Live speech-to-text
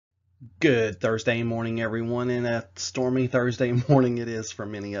Good Thursday morning, everyone, and a stormy Thursday morning it is for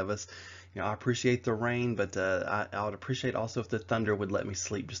many of us. I appreciate the rain, but I would appreciate also if the thunder would let me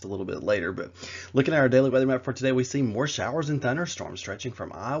sleep just a little bit later. But looking at our daily weather map for today, we see more showers and thunderstorms stretching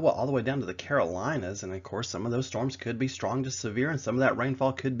from Iowa all the way down to the Carolinas, and of course, some of those storms could be strong to severe, and some of that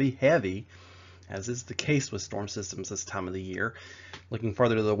rainfall could be heavy, as is the case with storm systems this time of the year. Looking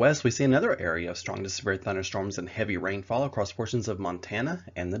further to the west, we see another area of strong to severe thunderstorms and heavy rainfall across portions of Montana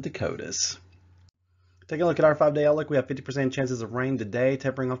and the Dakotas. Taking a look at our 5-day outlook, we have 50% chances of rain today,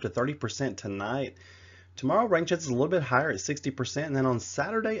 tapering off to 30% tonight. Tomorrow, rain chances a little bit higher at 60%, and then on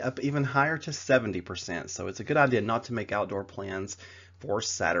Saturday, up even higher to 70%. So it's a good idea not to make outdoor plans for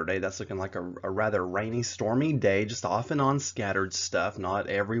Saturday. That's looking like a rather rainy, stormy day, just off and on scattered stuff. Not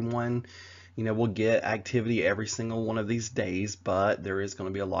everyone will get activity every single one of these days, but there is going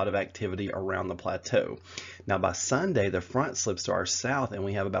to be a lot of activity around the plateau. Now by Sunday, the front slips to our south and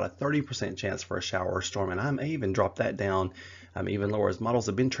we have about a 30% chance for a shower or storm, and I may even drop that down even lower, as models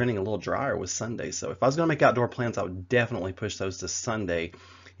have been trending a little drier with Sunday. So if I was going to make outdoor plans, I would definitely push those to Sunday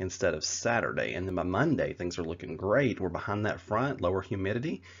instead of Saturday. And then by Monday, things are looking great. We're behind that front, lower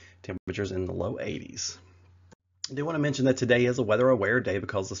humidity, temperatures in the low 80s. I do want to mention that today is a weather aware day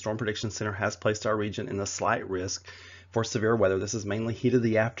because the Storm Prediction Center has placed our region in the slight risk for severe weather. This is mainly heat of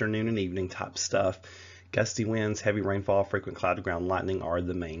the afternoon and evening type stuff. Gusty winds, heavy rainfall, frequent cloud to ground lightning are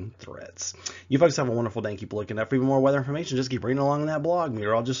the main threats. You folks have a wonderful day and keep looking up for even more weather information. Just keep reading along in that blog,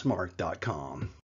 meteorologistsmart.com.